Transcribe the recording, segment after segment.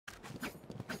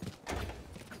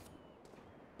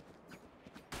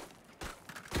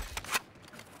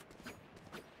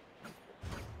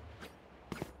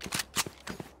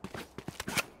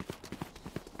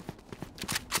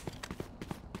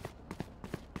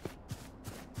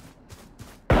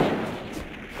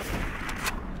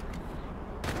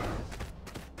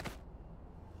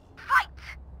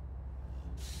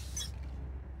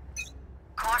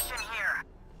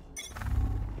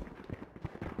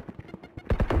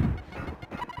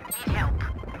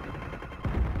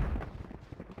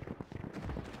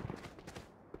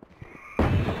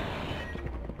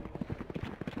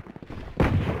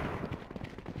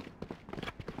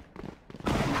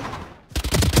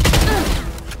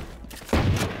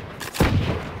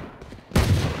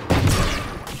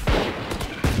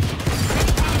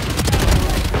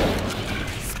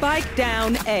Spike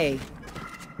down A.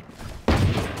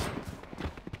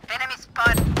 Enemy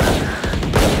spot.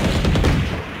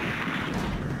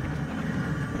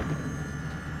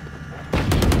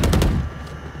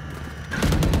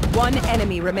 One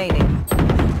enemy remaining.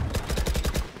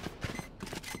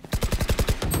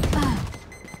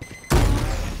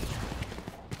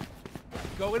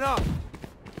 Going up.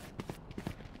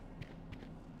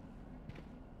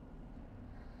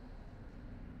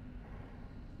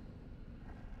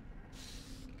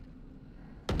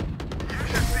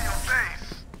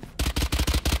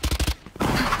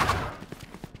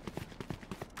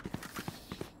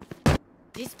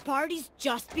 This party's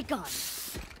just begun.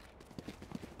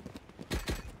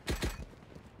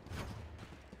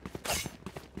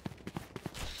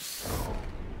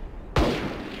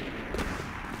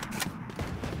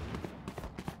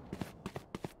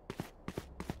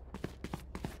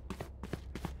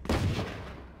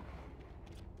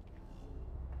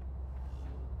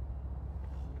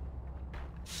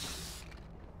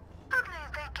 At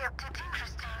least they kept it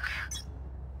interesting.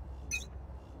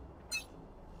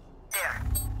 There.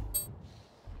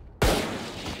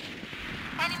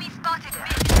 Enemy spotted me.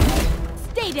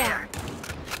 Stay down.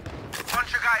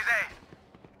 Bunch of guys, eh?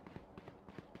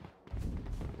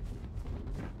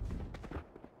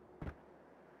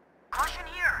 Caution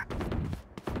here.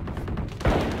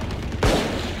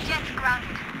 Jet's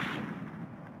grounded.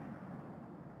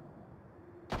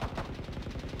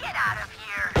 Get out of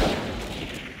here.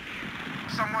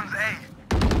 Someone's A.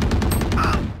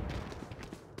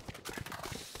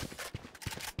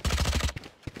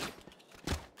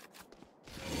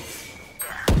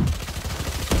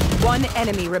 One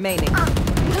enemy remaining.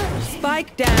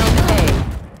 Spike down A.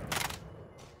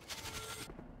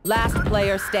 Last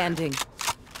player standing.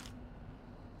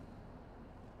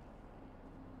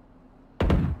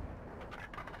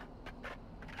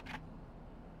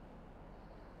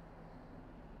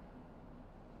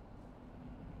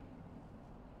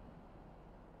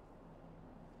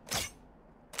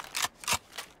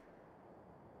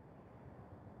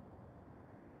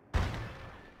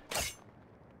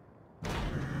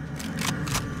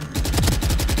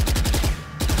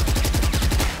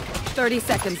 Thirty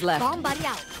seconds left. Bomb buddy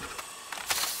out.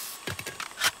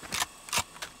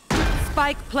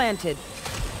 Spike planted.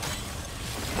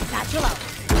 Satchel out.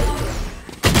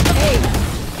 A.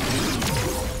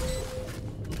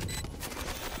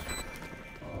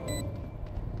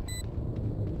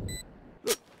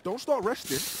 Look, don't start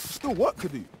resting. Still work to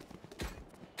do.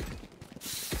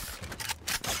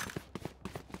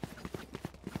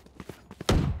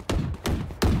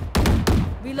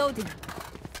 Reloading.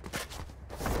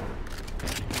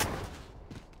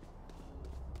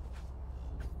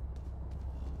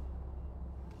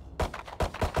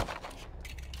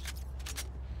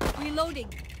 Reloading.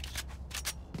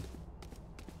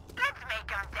 Let's make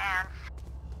them dance.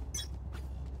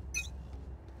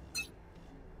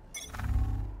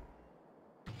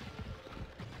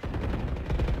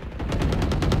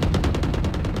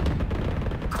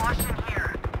 Caution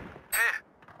here.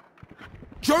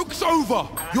 Joke's over!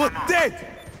 You're dead!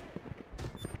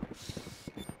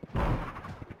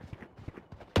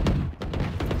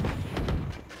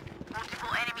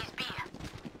 Multiple enemies B.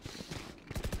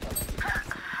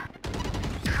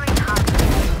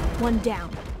 One down.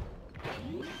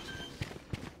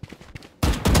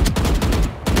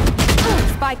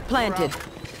 Spike planted.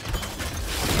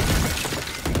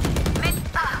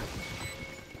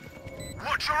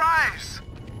 Watch your eyes!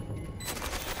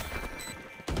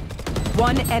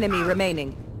 One enemy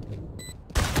remaining.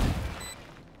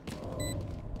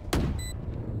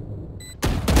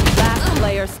 Last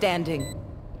player standing.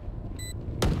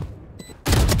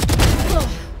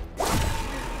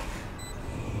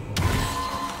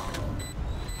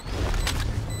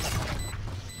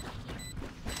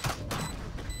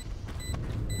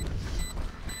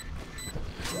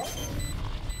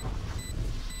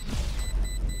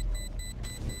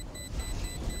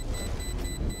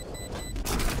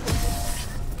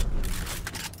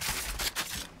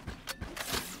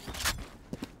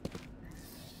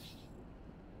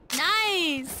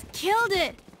 Nice! Killed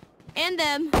it! And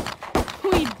them.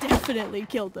 We definitely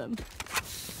killed them.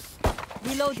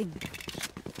 Reloading.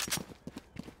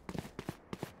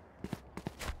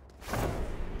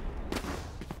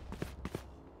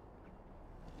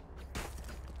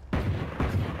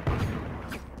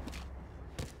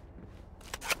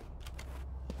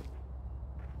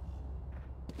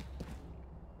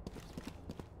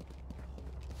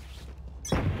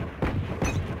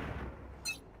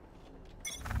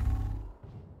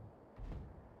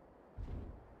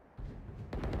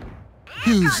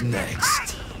 Who's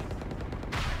next?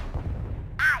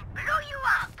 I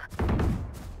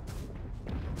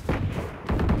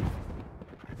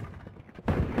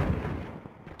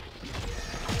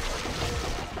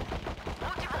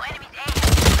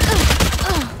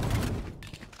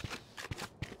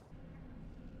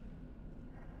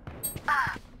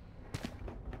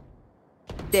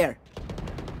There.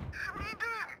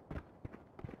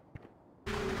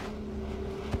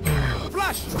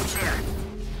 Flash! There.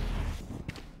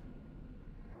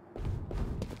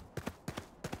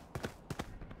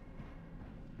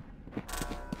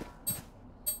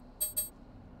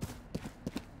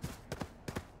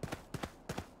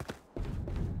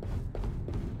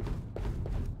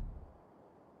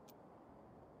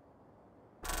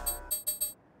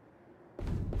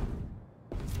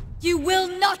 You will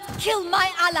not kill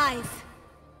my allies!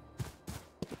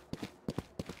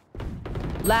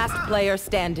 Last player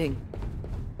standing.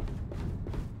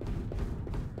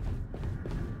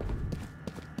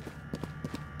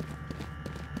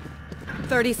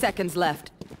 Thirty seconds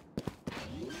left.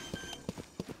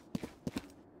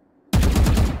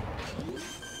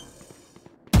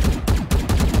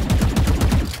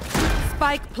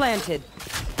 Spike planted.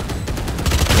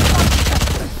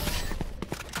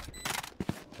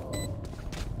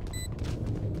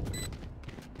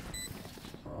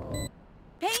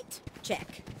 Paint?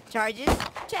 Check. Charges?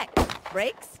 Check.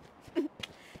 Brakes?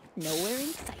 Nowhere in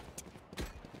sight.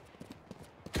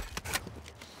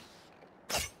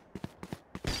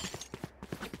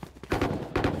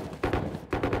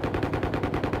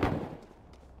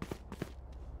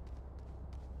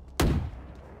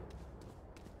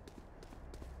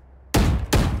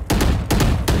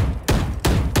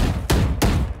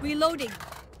 Reloading.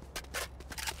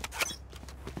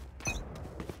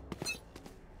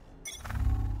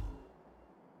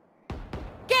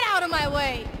 Get out of my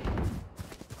way!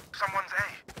 Someone's A.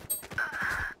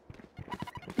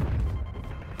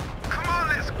 Come on,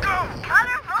 let's go!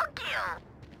 Colorful kill!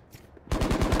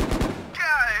 Get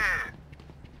out of here!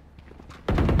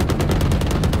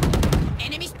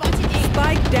 Enemy spotted A.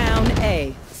 Spike down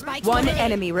A. Spike's One on A.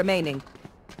 enemy remaining.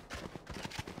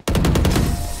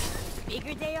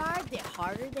 Bigger they are, the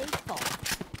harder they fall.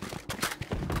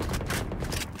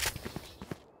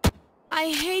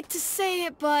 I hate to say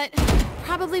it, but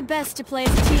probably best to play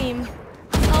as a team.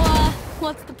 So,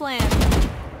 what's the plan?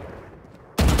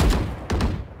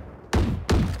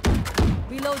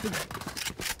 Reloading.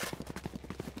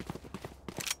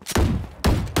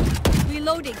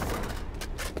 Reloading.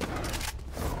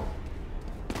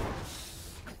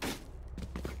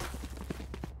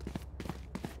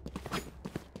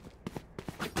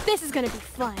 This is gonna be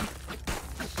fun.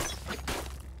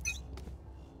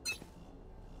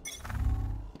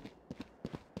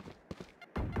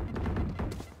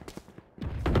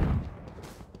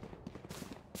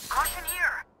 Caution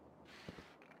here!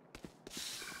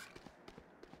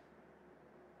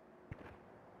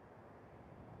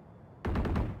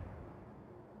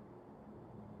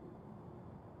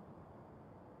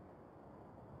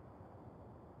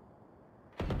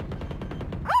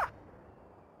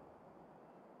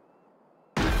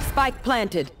 Spike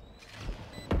planted.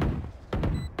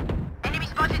 Enemy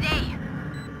spotted A!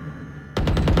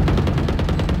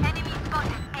 Enemy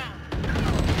spotted A!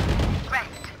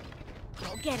 Rest!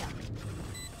 Go get him.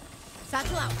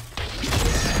 Satchel out.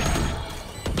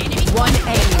 One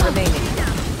enemy remaining.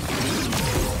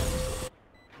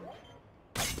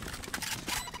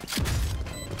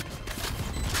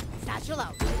 Satchel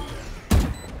out.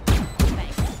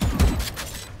 Thanks.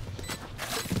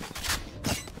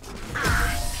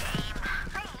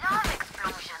 I love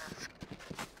explosions!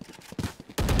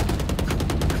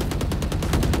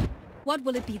 What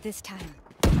will it be this time?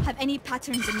 Have any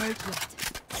patterns emerged yet?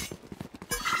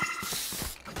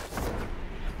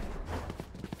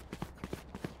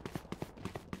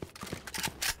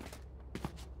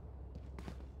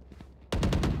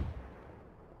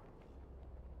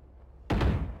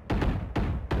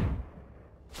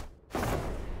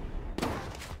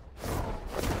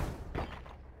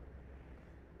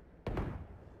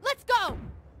 Let's go!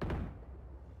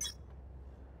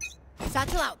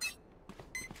 Satchel out.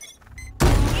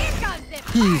 Here comes the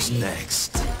Who's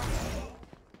next?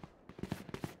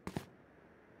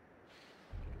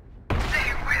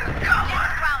 They will go!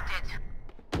 Get grounded!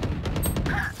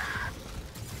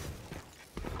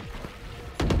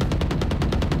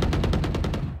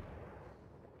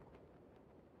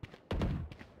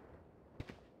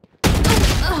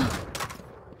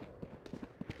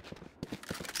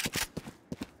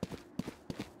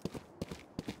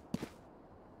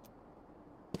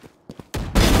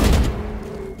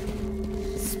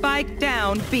 Spike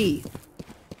down B.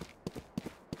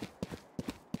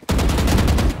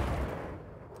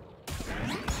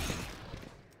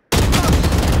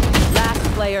 Last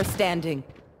player standing.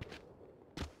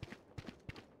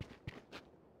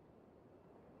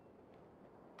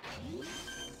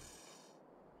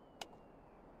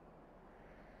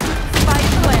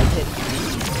 Spike planted.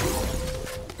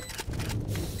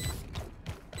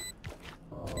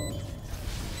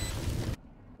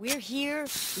 We're here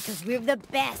because we're the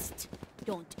best.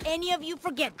 Don't any of you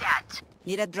forget that.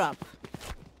 Need a drop.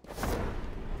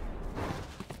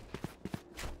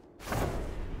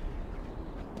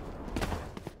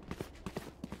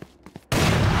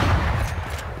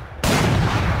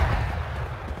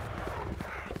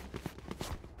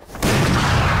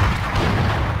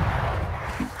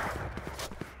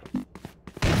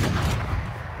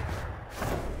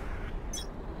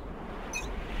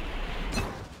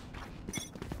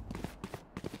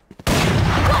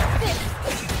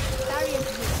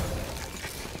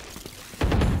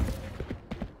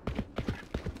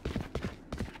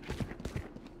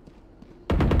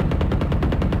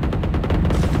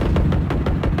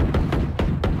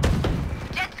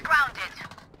 Jet's grounded.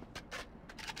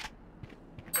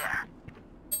 There.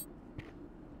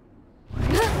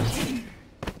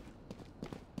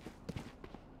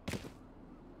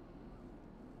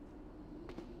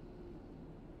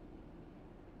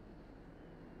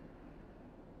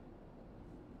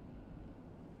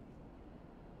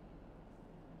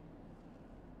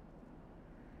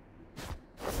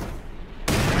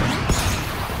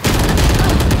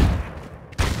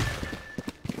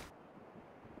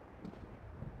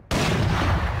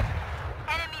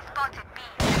 Enemy spotted B.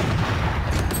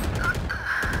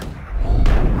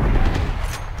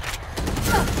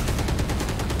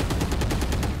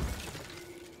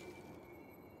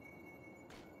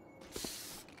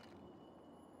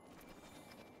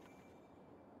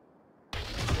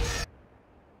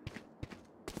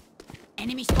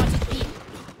 Enemy spotted B.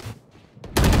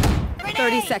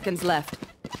 30 seconds left.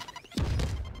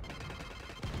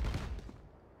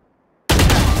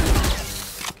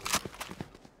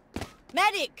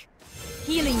 Medic!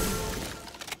 Healing you.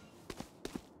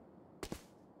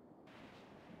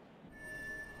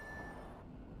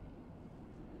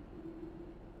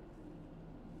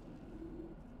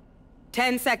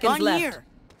 Ten seconds Gun left. here.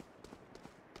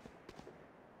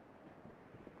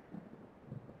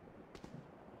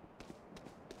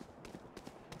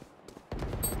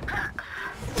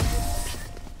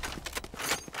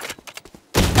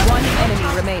 One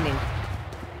enemy remaining.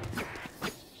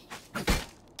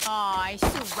 Ay,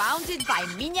 surrounded by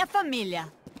minha família.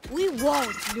 We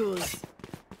won't lose.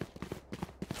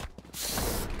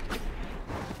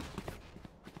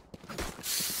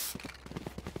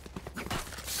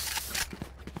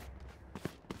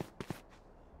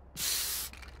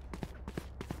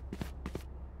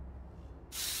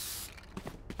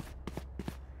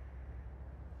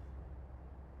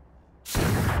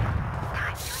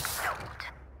 Time to explode.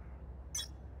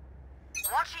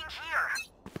 Watching here.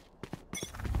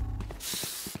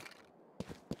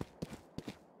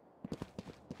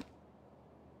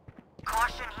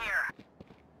 Caution here.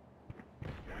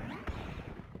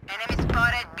 Enemy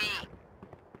spotted B.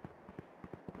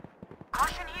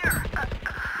 Caution here.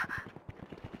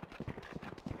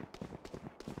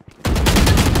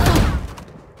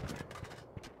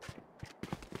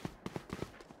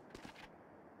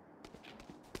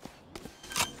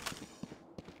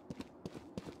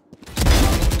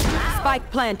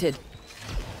 Spike planted.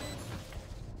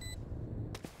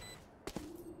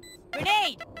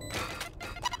 Grenade!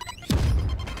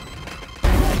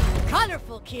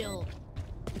 Colorful kill.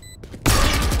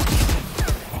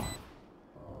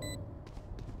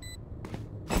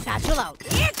 Satchel out.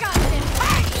 Here comes the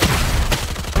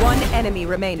party! One enemy Me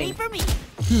remaining. for me.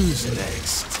 Who's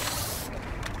next?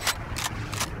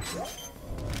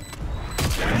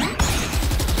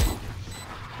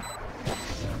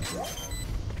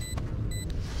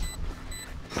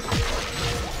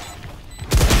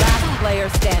 Last player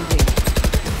standing.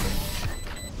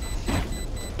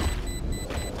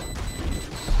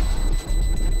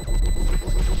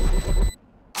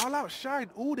 I'll outshine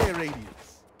all their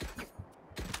radiance.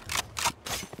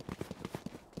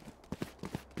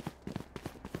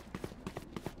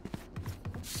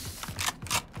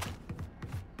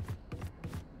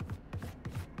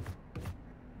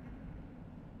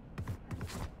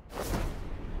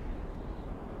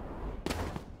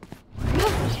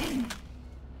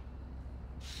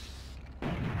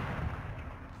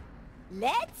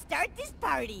 Let's start this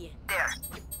party. There.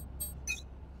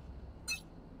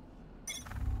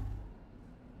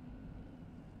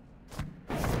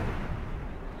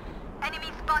 Enemy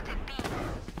spotted B.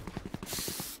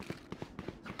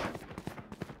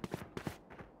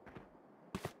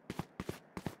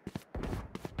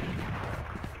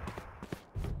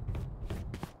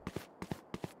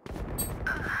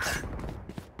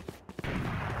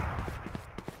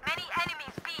 Many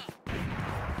enemies B.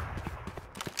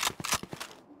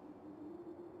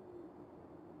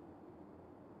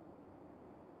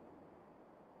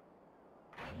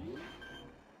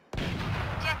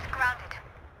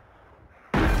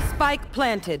 Spike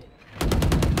planted.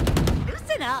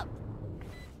 Loosen up.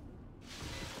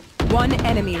 One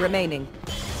enemy remaining.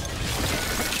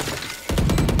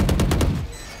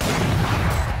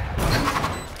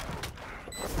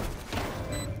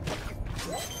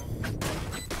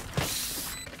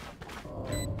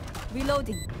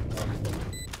 Reloading.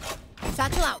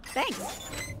 Satchel out. Thanks.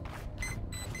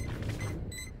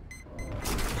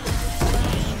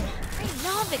 I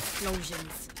love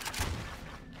explosions.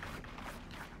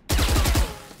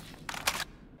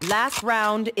 Last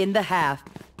round in the half.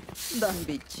 Don't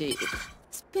be cheap.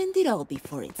 Spend it all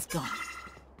before it's gone.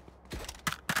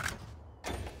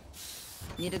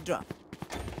 Need a drop.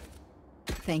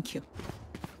 Thank you.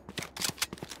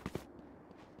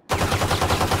 Need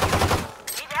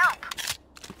help.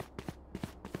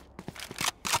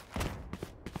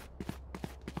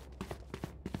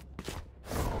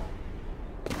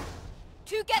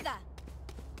 Together.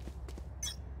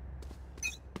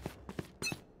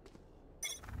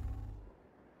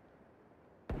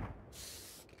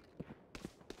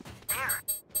 Here.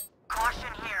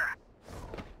 Caution here.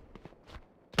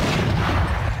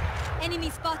 Enemy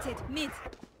spotted. Mid.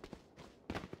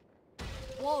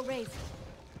 Wall raised.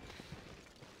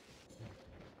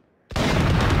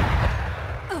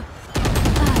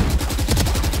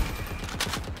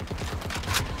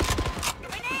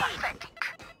 Pathetic.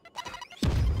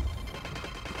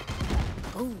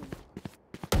 Oh.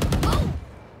 Oh!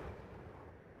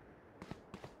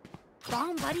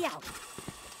 Bomb buddy out.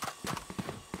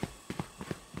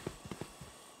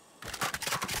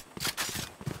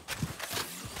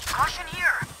 Caution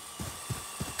here.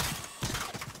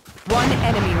 One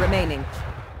enemy remaining.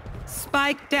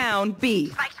 Spike down B.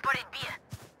 Spike spotted B.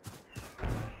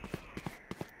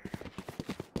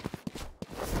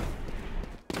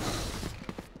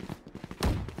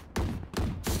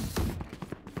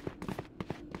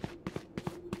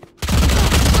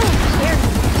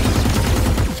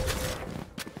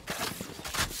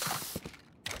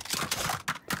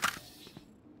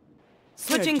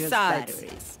 Switching Surge of sides.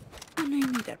 batteries. And I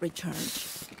need a recharge.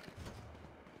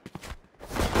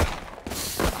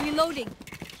 Reloading.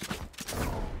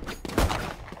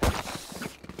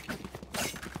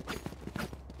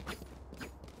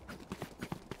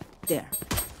 There.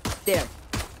 There.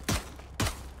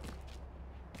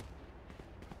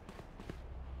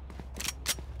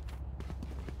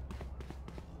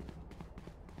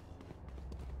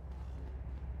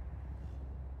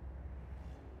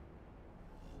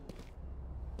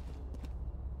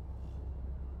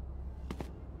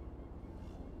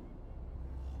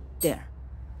 There.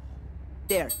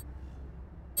 There.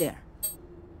 There.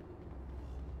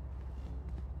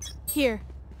 Here.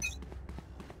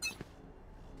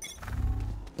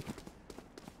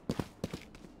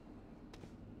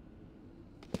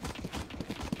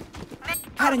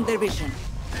 Cutting their vision.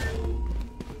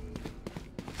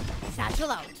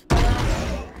 Satchel out.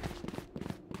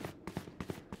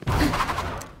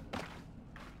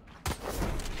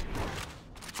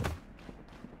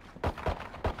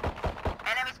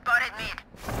 Enemy spotted mid.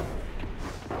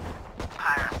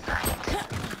 Parasite.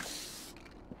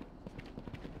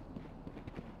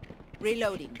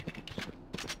 Reloading.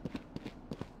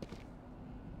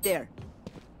 There.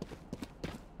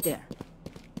 There.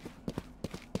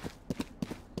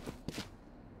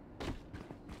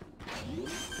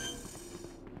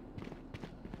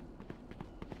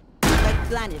 Like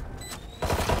planet.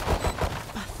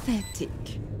 Pathetic.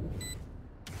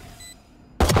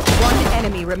 One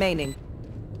enemy remaining.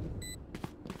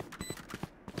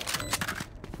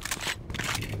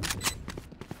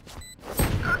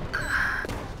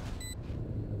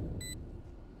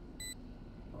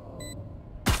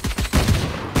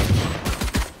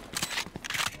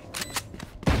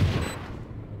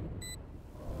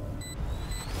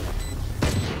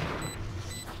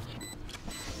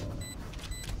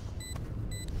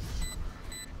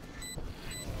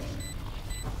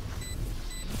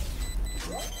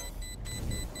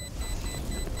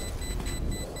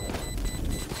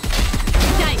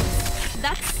 Yikes!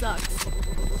 That sucks.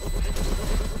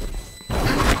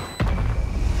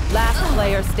 Last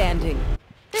player standing.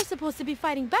 They're supposed to be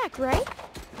fighting back, right?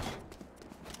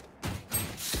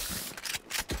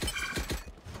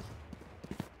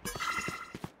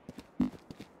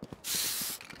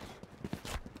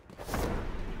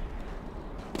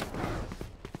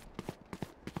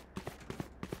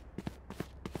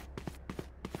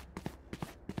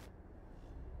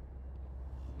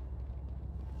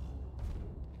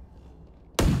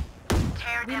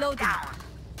 Tear them Reloading. down.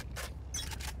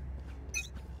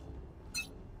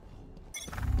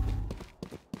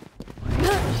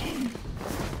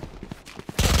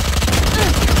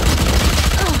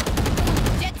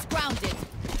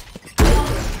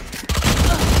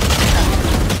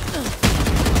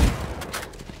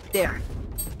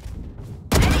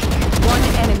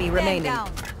 remaining.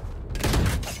 Down.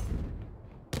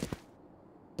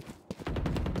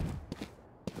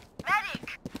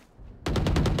 Medic!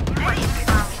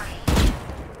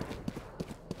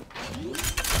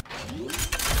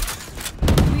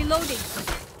 Reloading.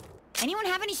 Anyone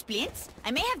have any splints?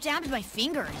 I may have jammed my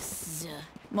fingers.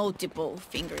 Multiple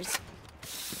fingers.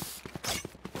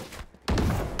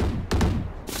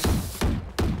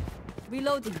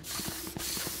 Reloading.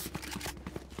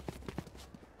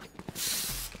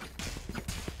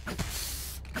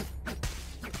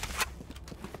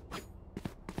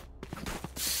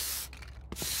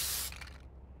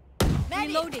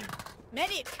 Reloading.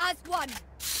 Medic as one.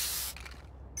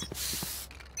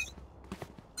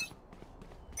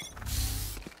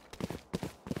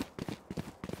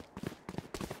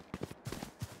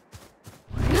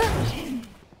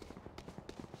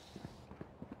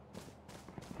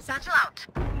 Satchel out.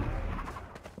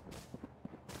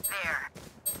 There.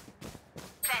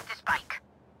 Plant the spike.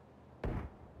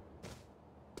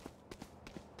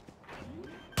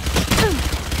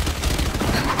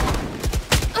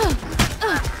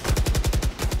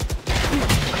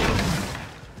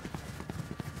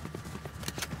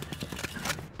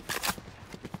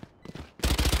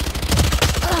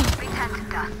 Return to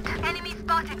dust. Enemy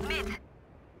spotted mid.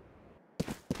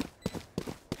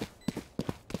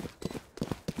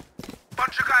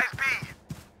 Bunch of guys B.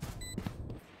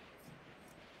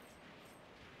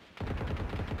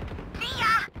 See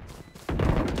ya!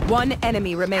 One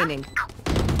enemy remaining.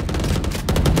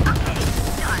 Okay,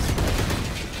 done.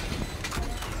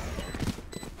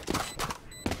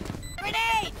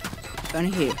 Grenade! Gun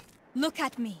here. Look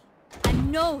at me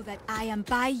and know that I am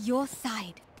by your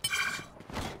side.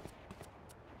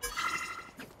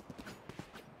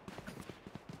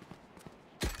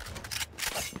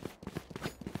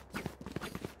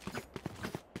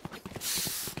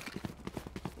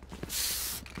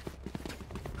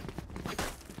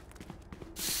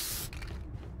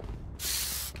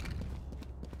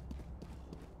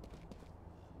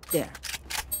 There.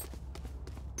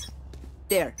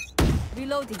 There.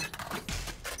 Reloading.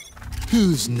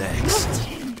 Who's next?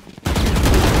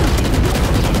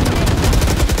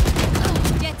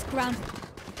 Get grounded.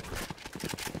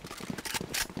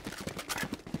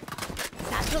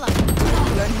 Satchel up.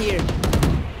 Gun here.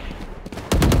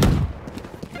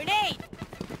 Grenade!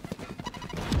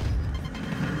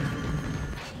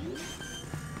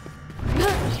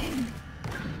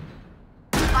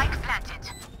 Spike planted.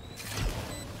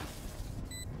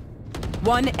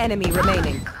 One enemy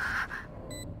remaining.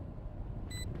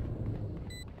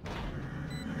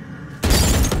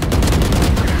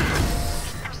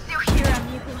 I'm still here,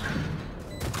 amigo.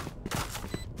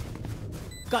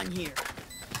 Gun here.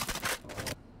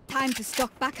 Time to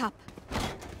stock back up.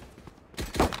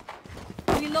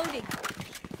 Reloading.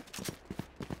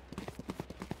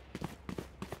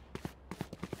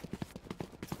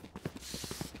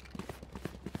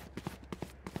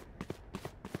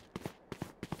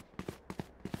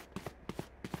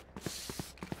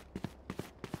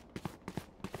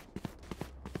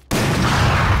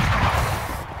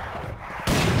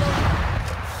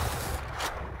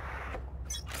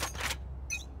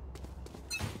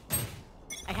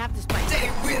 I have the spike. They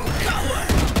will cower!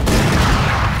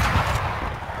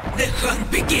 The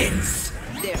hunt begins!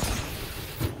 There.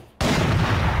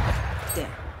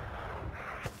 There.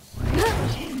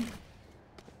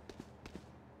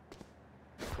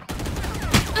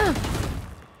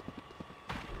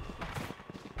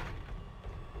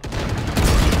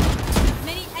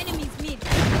 Many enemies mid.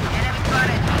 Enemy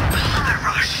spotted. The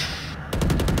rush.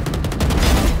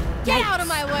 Get out of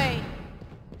my way!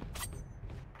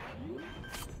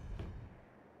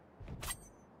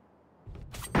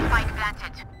 Spike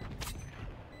planted.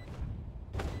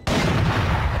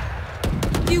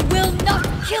 You will not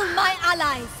kill my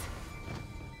allies!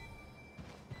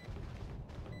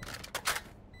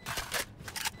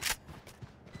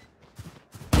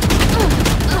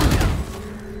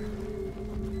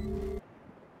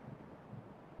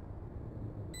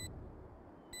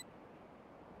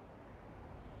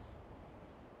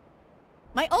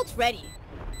 My ult's ready.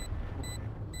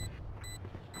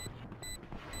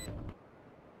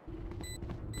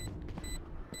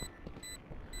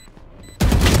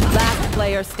 Last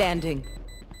player standing.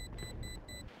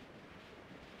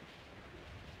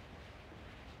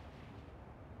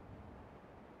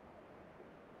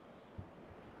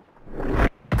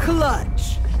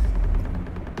 Clutch.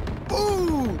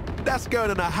 Ooh, that's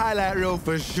going on a highlight reel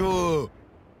for sure.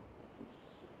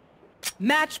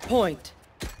 Match point.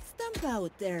 Stamp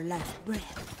out their last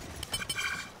breath.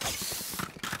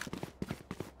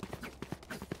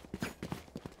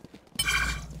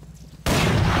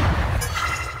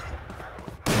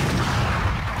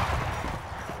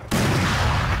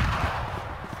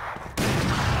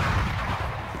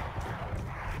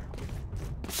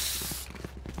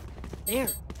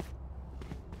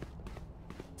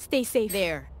 Stay safe.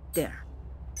 There. There.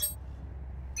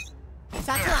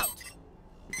 Satchel out.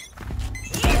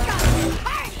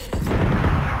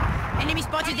 Enemy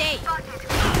spotted A.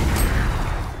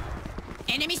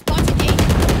 Enemy spotted A.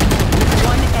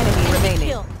 One enemy remaining.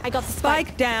 Kill. I got the spike.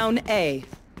 Spike down A.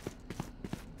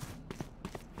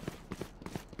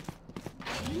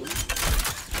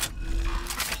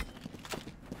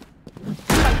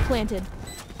 Spike planted.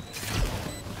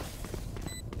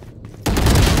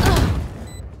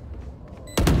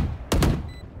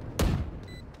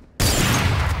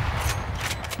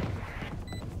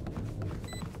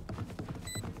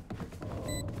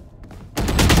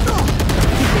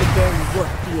 Very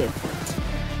worth the effort.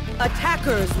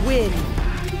 Attackers win.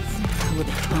 With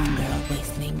hunger always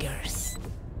lingers.